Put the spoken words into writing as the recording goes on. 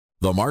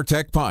The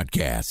MarTech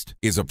Podcast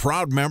is a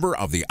proud member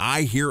of the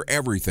I Hear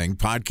Everything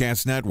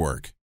Podcast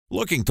Network.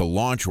 Looking to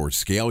launch or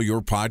scale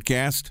your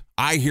podcast?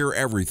 I Hear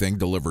Everything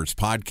delivers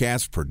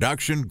podcast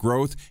production,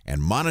 growth,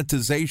 and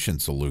monetization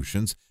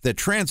solutions that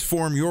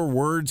transform your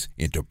words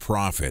into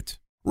profit.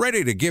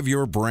 Ready to give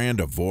your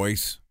brand a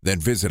voice? Then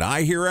visit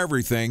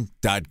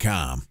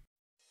iheareverything.com.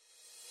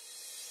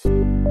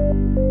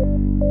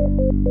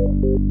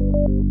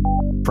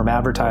 From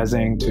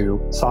advertising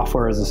to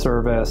software as a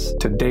service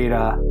to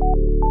data.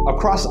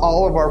 Across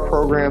all of our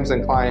programs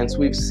and clients,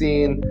 we've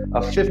seen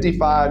a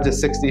 55 to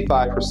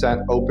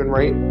 65% open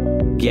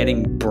rate.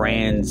 Getting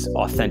brands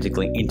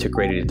authentically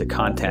integrated into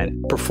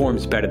content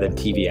performs better than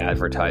TV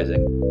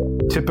advertising.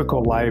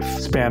 Typical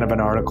lifespan of an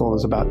article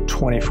is about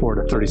 24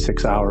 to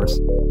 36 hours.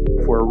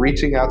 If we're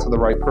reaching out to the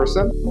right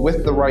person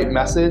with the right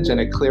message and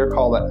a clear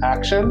call to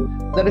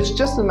action, then it's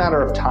just a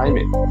matter of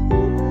timing.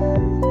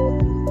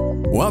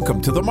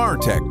 Welcome to the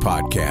MarTech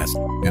Podcast,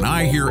 an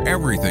I Hear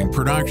Everything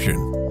production.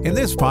 In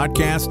this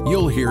podcast,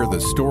 you'll hear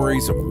the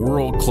stories of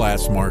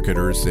world-class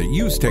marketers that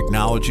use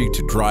technology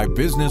to drive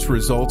business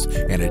results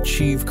and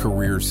achieve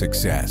career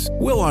success.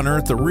 We'll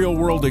unearth the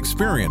real-world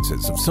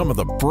experiences of some of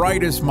the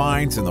brightest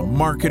minds in the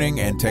marketing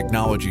and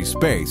technology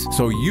space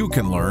so you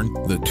can learn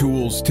the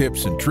tools,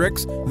 tips, and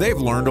tricks they've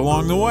learned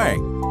along the way.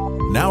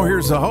 Now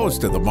here's the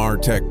host of the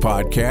MarTech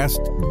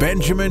Podcast,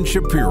 Benjamin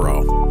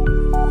Shapiro.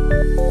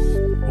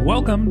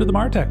 Welcome to the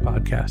MarTech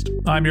Podcast.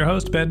 I'm your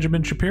host,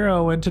 Benjamin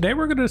Shapiro, and today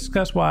we're going to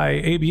discuss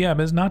why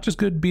ABM is not just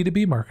good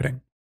B2B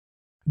marketing.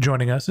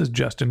 Joining us is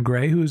Justin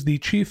Gray, who is the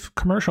Chief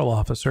Commercial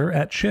Officer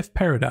at Shift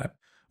Paradigm,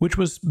 which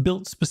was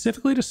built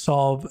specifically to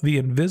solve the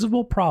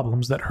invisible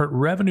problems that hurt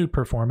revenue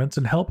performance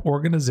and help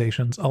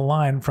organizations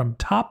align from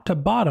top to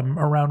bottom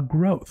around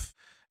growth.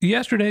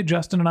 Yesterday,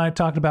 Justin and I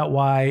talked about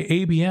why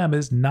ABM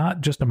is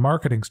not just a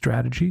marketing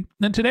strategy.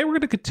 And today we're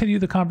going to continue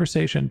the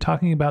conversation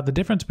talking about the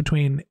difference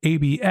between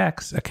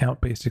ABX,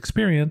 account-based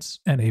experience,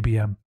 and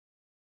ABM.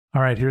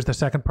 All right, here's the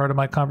second part of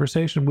my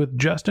conversation with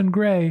Justin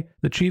Gray,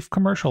 the Chief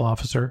Commercial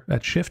Officer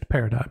at Shift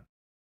Paradigm.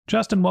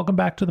 Justin, welcome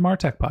back to the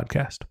MarTech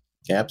Podcast.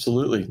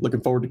 Absolutely.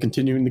 Looking forward to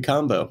continuing the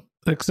combo.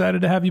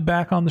 Excited to have you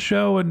back on the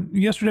show. And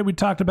yesterday we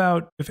talked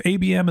about if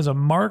ABM is a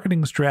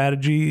marketing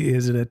strategy,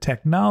 is it a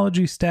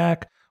technology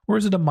stack? Or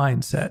is it a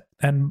mindset?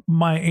 And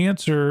my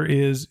answer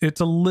is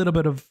it's a little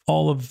bit of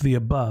all of the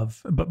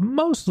above, but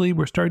mostly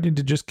we're starting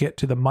to just get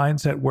to the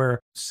mindset where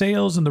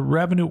sales and the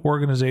revenue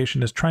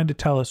organization is trying to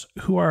tell us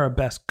who are our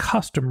best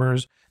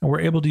customers, and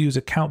we're able to use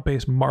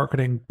account-based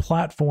marketing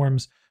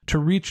platforms to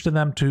reach to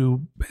them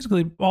to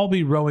basically all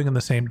be rowing in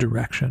the same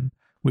direction.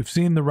 We've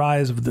seen the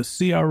rise of the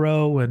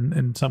CRO and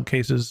in some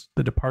cases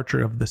the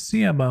departure of the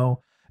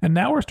CMO. And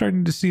now we're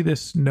starting to see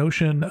this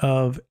notion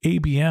of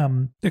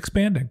ABM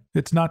expanding.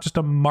 It's not just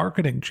a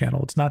marketing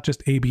channel. It's not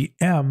just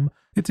ABM.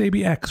 It's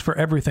ABX for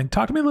everything.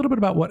 Talk to me a little bit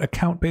about what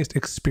account-based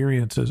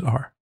experiences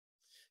are.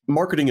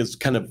 Marketing is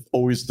kind of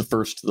always the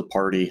first to the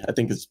party. I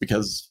think it's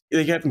because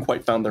they haven't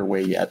quite found their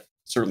way yet,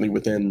 certainly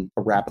within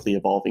a rapidly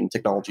evolving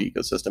technology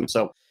ecosystem.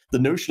 So the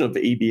notion of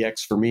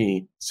ABX for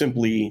me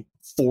simply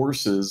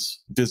forces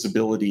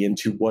visibility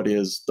into what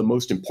is the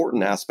most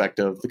important aspect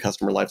of the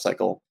customer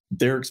lifecycle,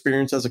 their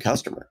experience as a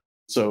customer.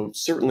 So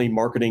certainly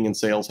marketing and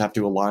sales have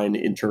to align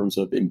in terms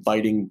of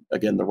inviting,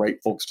 again, the right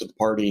folks to the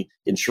party,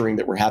 ensuring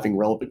that we're having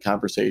relevant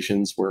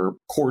conversations, we're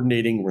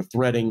coordinating, we're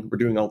threading, we're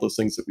doing all those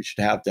things that we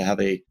should have to have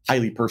a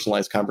highly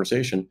personalized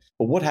conversation.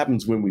 But what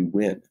happens when we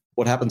win?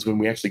 What happens when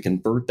we actually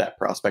convert that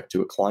prospect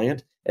to a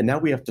client? And now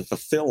we have to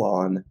fulfill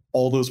on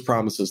all those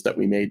promises that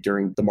we made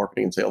during the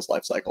marketing and sales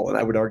lifecycle. And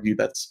I would argue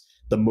that's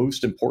the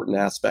most important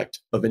aspect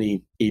of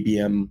any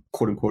ABM,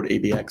 quote unquote,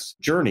 ABX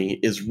journey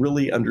is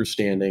really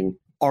understanding,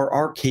 are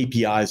our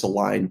KPIs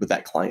aligned with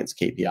that client's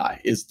KPI?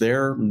 Is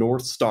their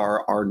North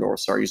Star our North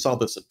Star? You saw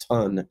this a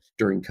ton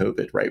during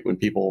COVID, right? When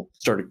people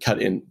started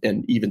cutting,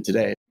 and even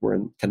today, we're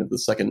in kind of the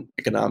second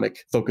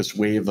economic focused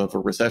wave of a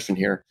recession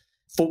here.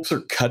 Folks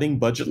are cutting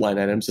budget line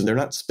items and they're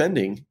not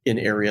spending in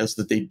areas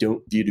that they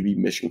don't view to be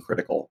mission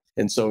critical.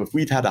 And so if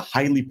we've had a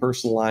highly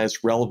personalized,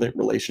 relevant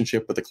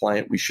relationship with a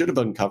client, we should have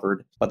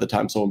uncovered by the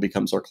time someone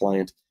becomes our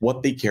client,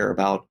 what they care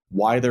about,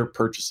 why they're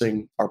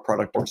purchasing our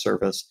product or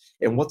service,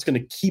 and what's going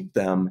to keep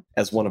them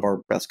as one of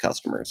our best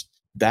customers.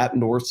 That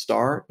North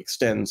Star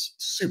extends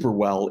super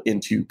well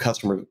into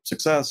customer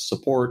success,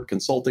 support,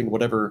 consulting,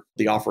 whatever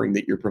the offering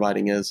that you're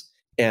providing is.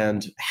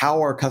 And how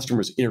our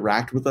customers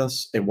interact with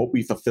us and what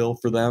we fulfill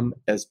for them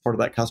as part of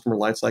that customer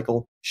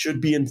lifecycle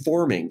should be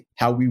informing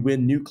how we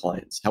win new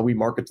clients, how we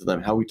market to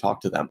them, how we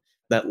talk to them.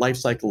 That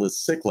lifecycle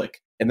is cyclic.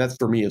 And that,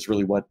 for me, is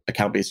really what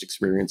account-based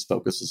experience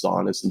focuses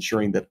on, is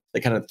ensuring that the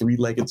kind of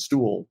three-legged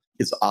stool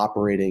is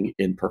operating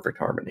in perfect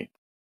harmony.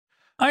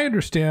 I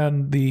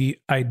understand the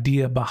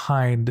idea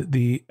behind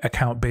the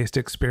account-based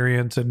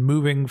experience and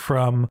moving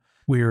from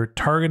we're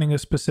targeting a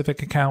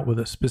specific account with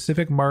a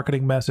specific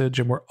marketing message,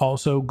 and we're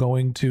also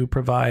going to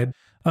provide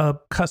a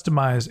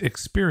customized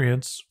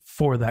experience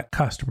for that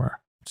customer.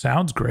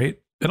 Sounds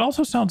great. It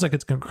also sounds like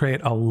it's going to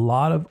create a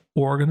lot of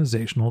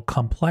organizational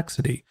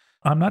complexity.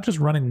 I'm not just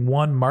running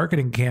one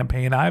marketing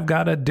campaign. I've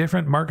got a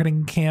different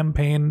marketing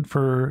campaign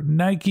for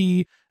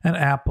Nike and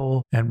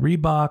Apple and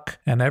Reebok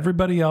and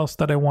everybody else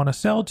that I want to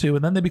sell to.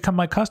 And then they become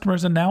my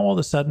customers. And now all of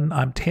a sudden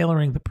I'm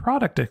tailoring the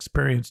product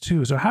experience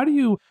too. So how do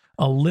you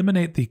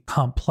eliminate the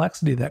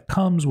complexity that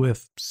comes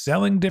with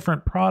selling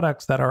different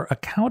products that are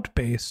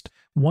account-based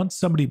once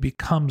somebody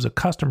becomes a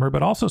customer,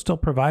 but also still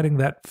providing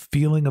that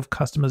feeling of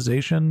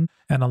customization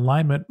and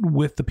alignment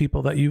with the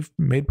people that you've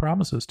made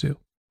promises to?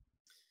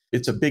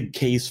 It's a big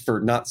case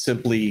for not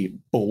simply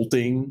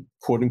bolting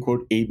quote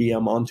unquote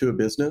ABM onto a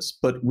business,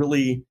 but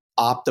really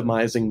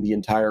optimizing the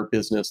entire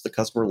business, the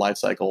customer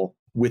lifecycle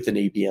with an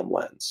ABM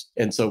lens.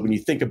 And so when you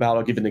think about,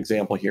 I'll give an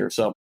example here.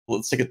 So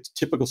let's take a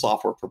typical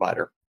software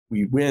provider.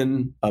 We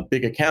win a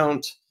big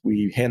account.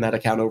 We hand that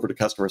account over to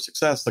customer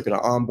success. They're going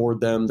to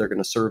onboard them. They're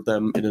going to serve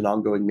them in an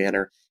ongoing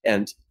manner.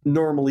 And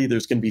normally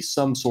there's going to be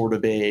some sort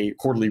of a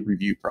quarterly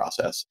review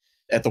process.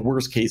 At the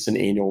worst case, an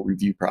annual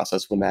review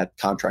process when that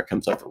contract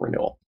comes up for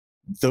renewal.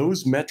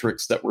 Those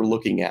metrics that we're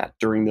looking at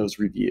during those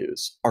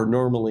reviews are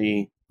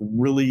normally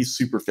really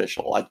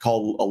superficial. I'd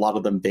call a lot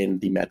of them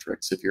vanity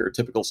metrics. If you're a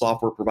typical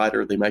software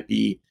provider, they might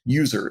be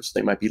users,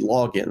 they might be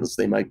logins,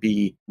 they might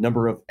be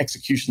number of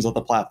executions on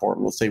the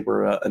platform. Let's say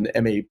we're an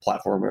MA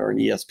platform or an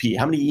ESP.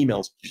 How many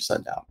emails did you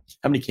send out?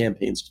 How many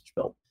campaigns did you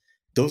build?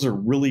 Those are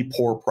really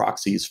poor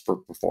proxies for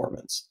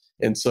performance.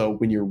 And so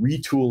when you're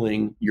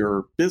retooling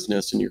your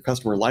business and your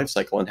customer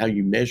lifecycle and how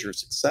you measure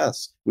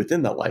success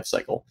within that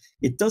lifecycle,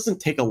 it doesn't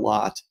take a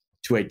lot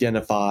to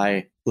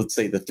identify, let's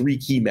say, the 3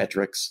 key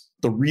metrics,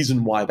 the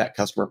reason why that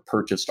customer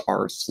purchased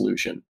our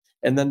solution.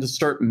 And then to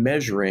start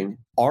measuring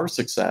our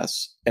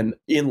success and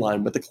in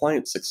line with the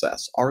client's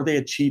success. Are they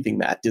achieving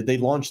that? Did they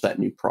launch that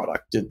new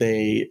product? Did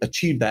they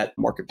achieve that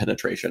market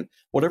penetration?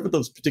 Whatever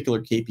those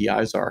particular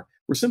KPIs are,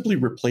 we're simply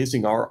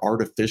replacing our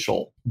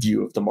artificial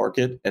view of the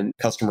market and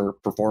customer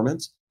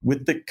performance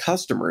with the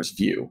customer's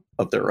view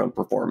of their own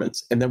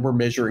performance. And then we're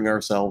measuring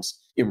ourselves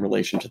in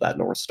relation to that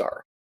North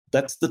Star.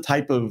 That's the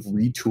type of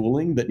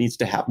retooling that needs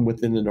to happen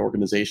within an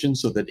organization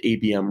so that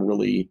ABM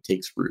really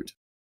takes root.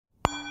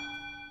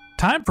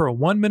 Time for a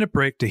 1-minute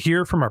break to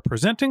hear from our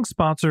presenting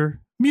sponsor,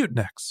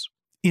 Mutinex.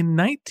 In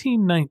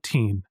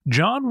 1919,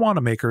 John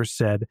Wanamaker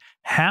said,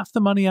 "Half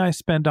the money I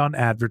spend on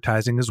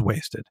advertising is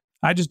wasted.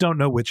 I just don't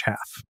know which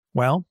half."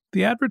 Well,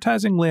 the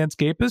advertising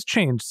landscape has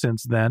changed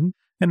since then,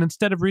 and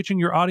instead of reaching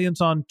your audience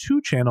on 2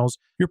 channels,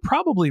 you're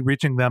probably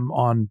reaching them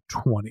on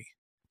 20.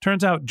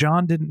 Turns out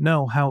John didn't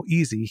know how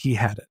easy he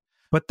had it.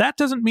 But that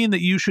doesn't mean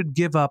that you should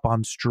give up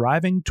on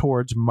striving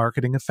towards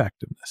marketing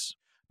effectiveness.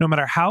 No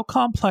matter how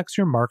complex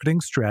your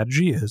marketing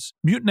strategy is,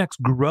 Mutinex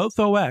Growth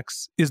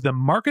OX is the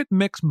market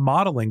mix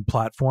modeling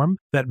platform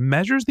that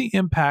measures the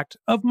impact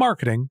of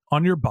marketing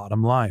on your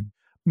bottom line.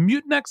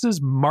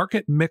 Mutinex's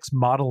market mix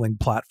modeling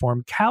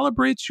platform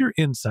calibrates your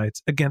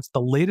insights against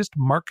the latest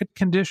market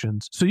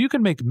conditions so you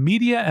can make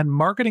media and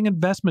marketing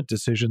investment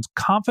decisions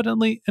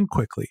confidently and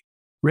quickly.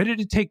 Ready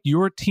to take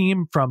your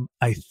team from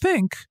I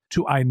think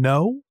to I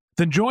know?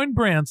 Then join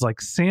brands like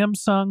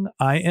Samsung,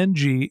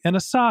 ING, and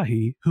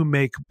Asahi who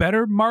make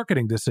better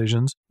marketing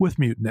decisions with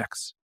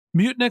Mutinex.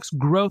 Mutinex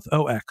Growth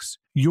OX.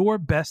 Your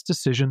best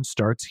decision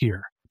starts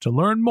here. To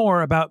learn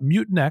more about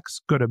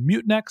Mutinex, go to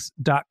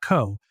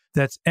mutinex.co.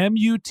 That's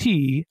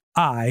MUTINEX.co.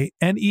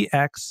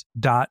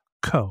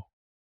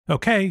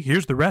 Okay,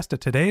 here's the rest of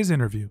today's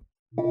interview.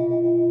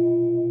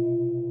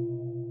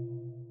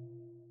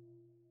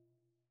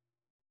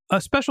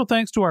 A special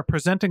thanks to our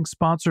presenting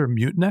sponsor,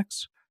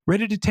 Mutinex.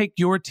 Ready to take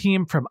your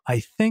team from I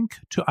think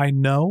to I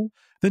know?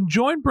 Then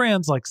join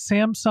brands like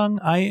Samsung,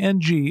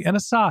 ING, and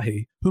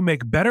Asahi who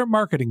make better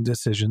marketing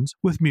decisions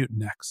with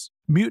Mutinex.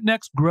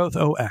 Mutinex Growth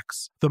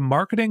OX, the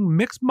marketing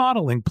mix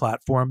modeling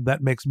platform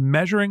that makes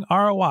measuring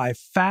ROI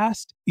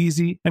fast,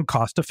 easy, and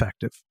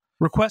cost-effective.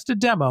 Request a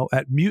demo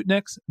at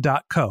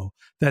mutinex.co.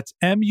 That's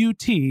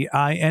MUTINEX.co.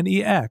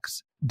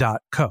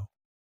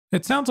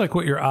 It sounds like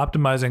what you're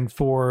optimizing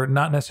for,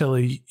 not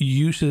necessarily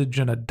usage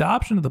and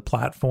adoption of the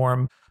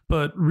platform,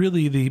 but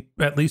really the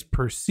at least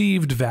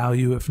perceived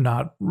value, if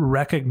not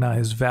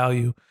recognized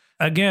value.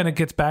 Again, it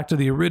gets back to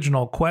the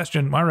original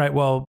question. All right,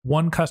 well,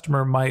 one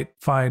customer might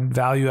find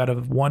value out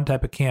of one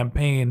type of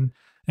campaign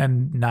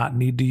and not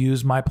need to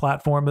use my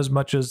platform as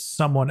much as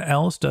someone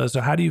else does.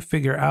 So how do you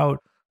figure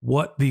out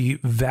what the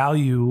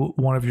value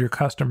one of your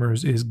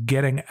customers is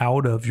getting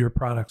out of your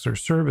products or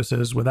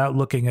services without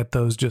looking at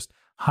those just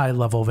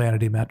high-level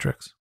vanity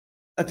metrics?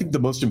 I think the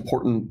most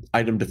important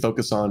item to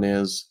focus on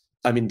is,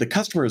 the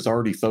customer is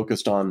already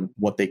focused on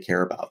what they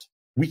care about.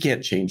 We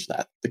can't change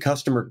that. The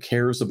customer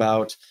cares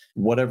about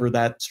whatever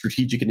that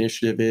strategic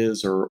initiative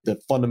is or the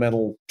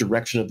fundamental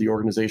direction of the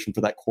organization for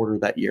that quarter,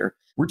 that year.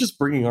 We're just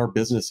bringing our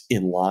business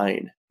in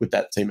line with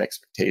that same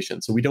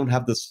expectation. So we don't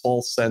have this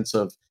false sense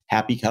of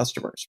happy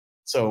customers.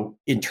 So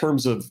in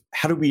terms of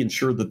how do we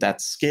ensure that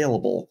that's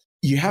scalable,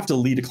 you have to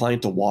lead a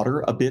client to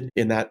water a bit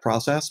in that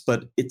process,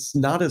 but it's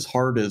not as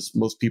hard as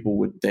most people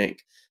would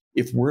think.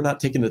 If we're not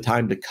taking the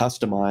time to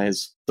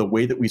customize the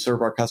way that we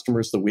serve our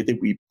customers, the way that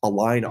we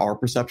align our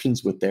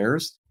perceptions with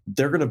theirs,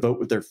 they're going to vote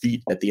with their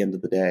feet at the end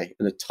of the day.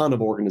 And a ton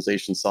of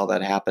organizations saw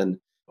that happen,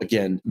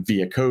 again,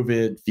 via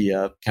COVID,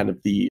 via kind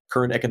of the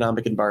current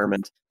economic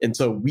environment. And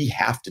so we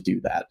have to do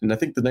that. And I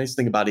think the nice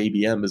thing about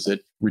ABM is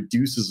it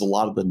reduces a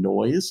lot of the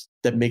noise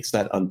that makes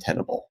that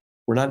untenable.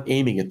 We're not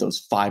aiming at those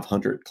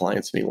 500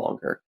 clients any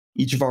longer.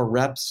 Each of our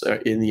reps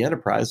in the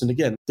enterprise, and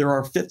again, there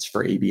are fits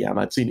for ABM.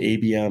 I've seen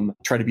ABM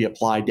try to be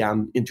applied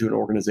down into an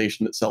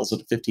organization that sells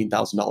at a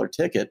 $15,000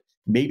 ticket.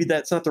 Maybe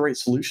that's not the right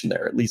solution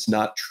there, at least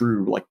not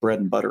true like bread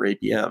and butter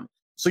ABM.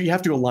 So you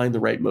have to align the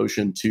right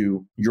motion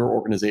to your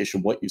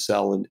organization, what you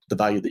sell, and the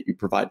value that you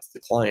provide to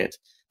the client.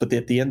 But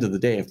at the end of the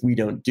day, if we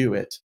don't do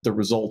it, the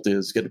result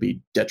is going to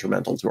be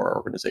detrimental to our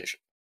organization.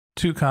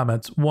 2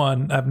 comments.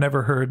 One, I've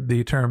never heard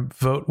the term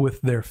vote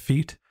with their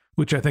feet,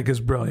 which I think is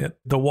brilliant,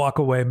 the walk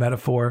away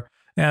metaphor.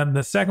 And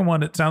the second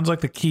one, it sounds like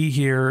the key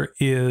here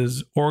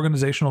is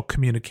organizational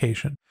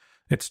communication.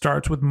 It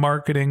starts with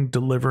marketing,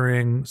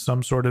 delivering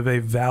some sort of a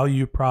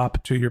value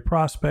prop to your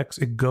prospects.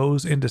 It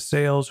goes into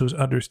sales, who's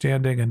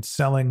understanding and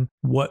selling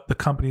what the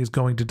company is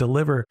going to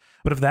deliver.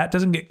 But if that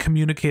doesn't get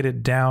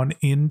communicated down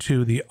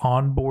into the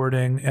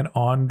onboarding and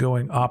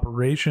ongoing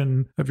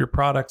operation of your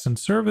products and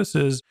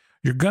services,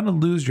 you're going to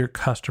lose your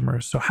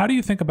customers. So how do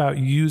you think about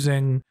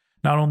using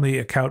not only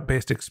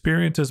account-based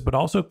experiences, but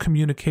also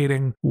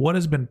communicating what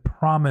has been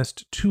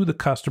promised to the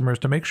customers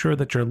to make sure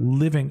that you're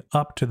living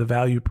up to the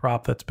value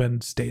prop that's been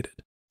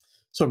stated?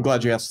 So I'm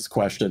glad you asked this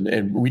question,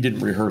 and we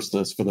didn't rehearse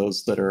this for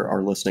those that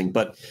are listening,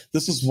 but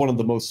this is one of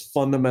the most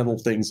fundamental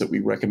things that we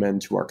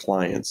recommend to our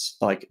clients,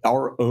 like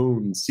our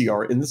own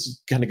CR. And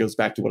this kind of goes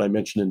back to what I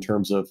mentioned in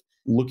terms of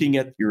looking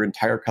at your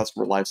entire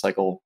customer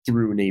lifecycle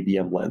through an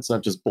ABM lens,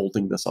 not just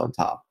bolting this on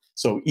top.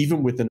 So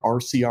even within our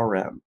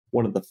CRM,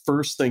 one of the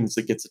first things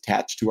that gets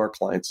attached to our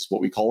clients is what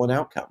we call an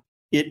outcome.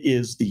 It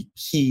is the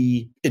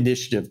key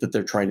initiative that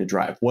they're trying to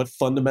drive. What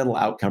fundamental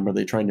outcome are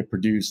they trying to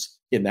produce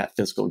in that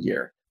fiscal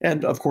year?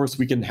 And of course,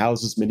 we can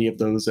house as many of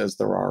those as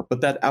there are,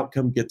 but that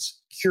outcome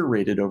gets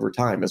curated over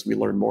time as we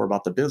learn more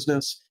about the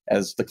business,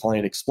 as the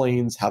client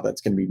explains how that's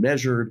going to be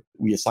measured.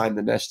 We assign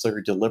the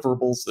necessary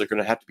deliverables that are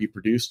going to have to be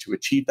produced to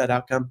achieve that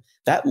outcome.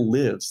 That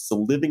lives. It's a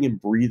living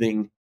and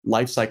breathing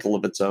life cycle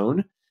of its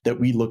own that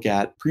we look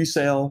at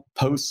pre-sale,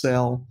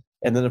 post-sale.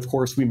 And then, of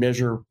course, we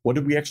measure what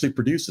did we actually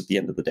produce at the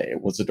end of the day?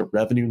 Was it a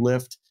revenue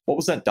lift? What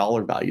was that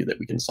dollar value that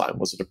we can assign?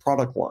 Was it a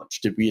product launch?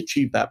 Did we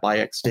achieve that by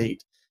X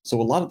date? So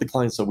a lot of the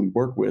clients that we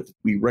work with,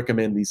 we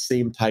recommend these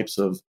same types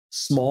of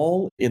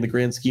small in the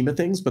grand scheme of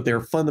things, but they're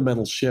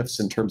fundamental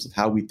shifts in terms of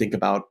how we think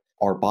about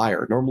our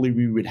buyer. Normally,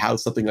 we would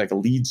house something like a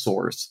lead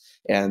source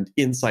and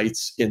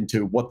insights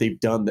into what they've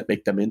done that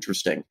make them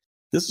interesting.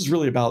 This is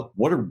really about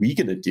what are we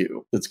going to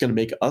do that's going to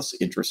make us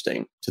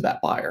interesting to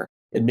that buyer,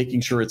 and making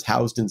sure it's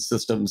housed in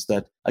systems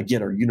that,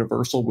 again, are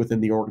universal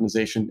within the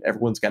organization.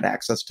 Everyone's got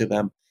access to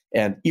them.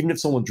 And even if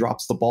someone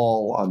drops the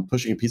ball on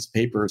pushing a piece of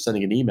paper or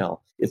sending an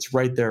email, it's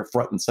right there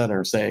front and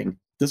center saying,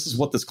 this is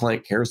what this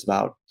client cares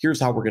about.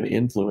 Here's how we're going to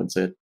influence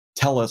it.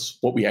 Tell us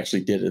what we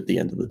actually did at the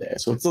end of the day.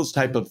 So it's those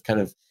type of kind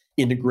of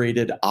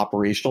integrated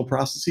operational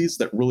processes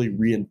that really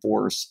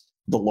reinforce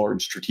the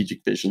large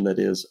strategic vision that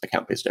is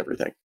account-based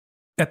everything.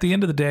 At the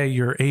end of the day,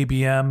 your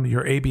ABM,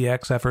 your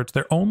ABX efforts,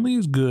 they're only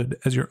as good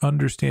as your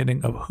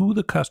understanding of who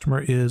the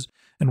customer is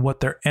and what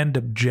their end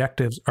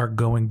objectives are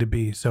going to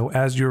be. So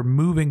as you're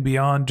moving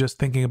beyond just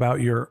thinking about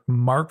your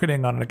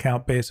marketing on an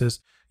account basis,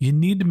 you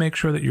need to make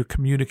sure that you're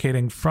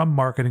communicating from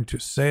marketing to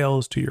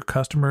sales, to your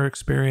customer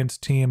experience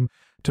team,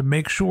 to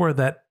make sure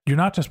that you're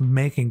not just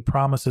making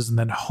promises and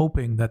then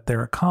hoping that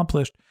they're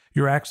accomplished.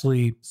 You're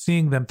actually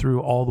seeing them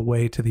through all the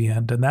way to the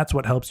end. And that's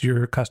what helps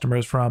your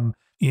customers from,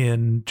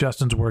 in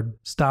Justin's word,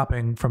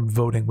 stopping from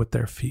voting with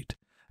their feet.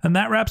 And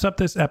that wraps up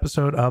this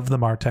episode of the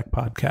MarTech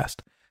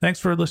Podcast. Thanks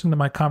for listening to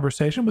my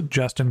conversation with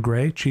Justin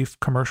Gray, Chief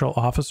Commercial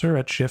Officer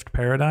at Shift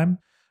Paradigm.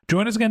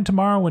 Join us again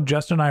tomorrow when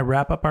Justin and I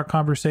wrap up our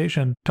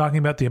conversation talking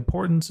about the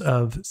importance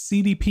of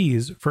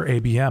CDPs for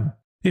ABM.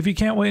 If you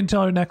can't wait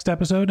until our next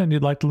episode and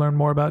you'd like to learn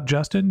more about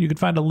Justin, you can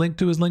find a link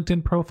to his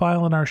LinkedIn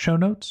profile in our show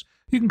notes.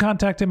 You can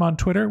contact him on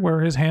Twitter,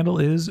 where his handle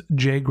is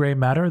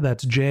jgraymatter,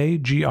 that's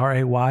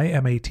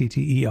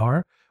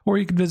JGRAYMATTER, or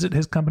you can visit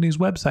his company's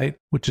website,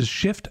 which is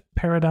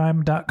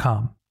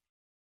shiftparadigm.com.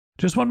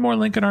 Just one more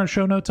link in our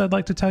show notes I'd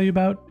like to tell you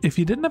about. If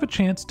you didn't have a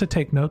chance to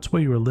take notes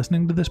while you were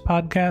listening to this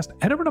podcast,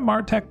 head over to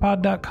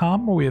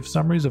martechpod.com, where we have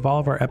summaries of all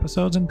of our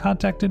episodes and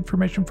contact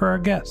information for our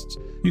guests.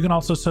 You can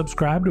also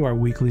subscribe to our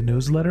weekly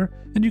newsletter,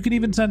 and you can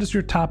even send us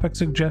your topic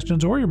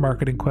suggestions or your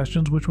marketing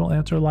questions, which we'll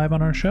answer live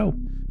on our show.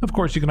 Of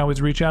course, you can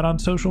always reach out on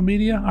social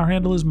media. Our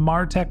handle is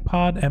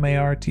martechpod,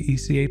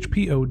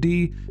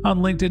 MARTECHPOD, on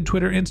LinkedIn,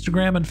 Twitter,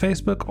 Instagram, and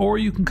Facebook, or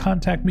you can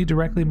contact me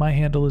directly. My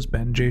handle is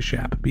Ben J.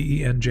 Shap,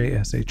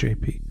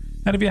 BENJSHAP.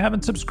 And if you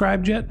haven't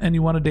subscribed yet and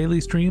you want a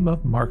daily stream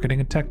of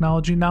marketing and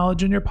technology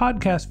knowledge in your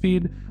podcast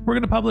feed, we're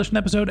going to publish an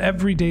episode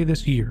every day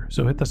this year.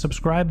 So hit the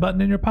subscribe button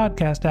in your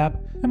podcast app,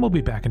 and we'll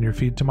be back in your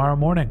feed tomorrow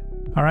morning.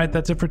 All right,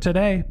 that's it for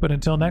today. But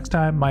until next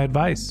time, my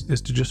advice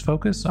is to just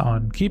focus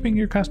on keeping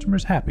your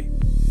customers happy.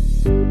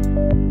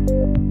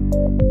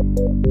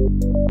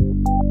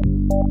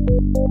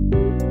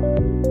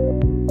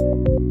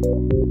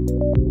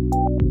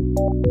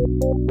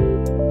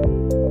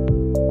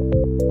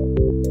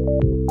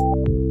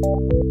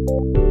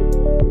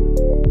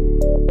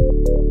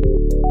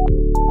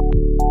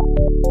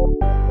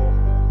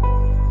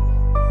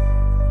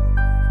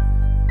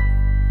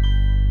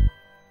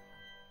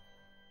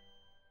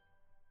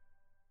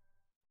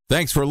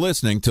 Thanks for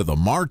listening to the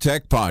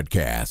MarTech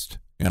Podcast,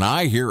 and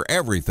I Hear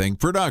Everything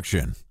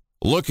production.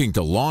 Looking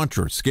to launch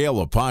or scale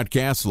a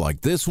podcast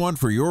like this one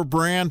for your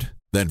brand?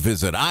 Then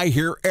visit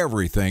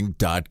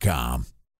iheareverything.com.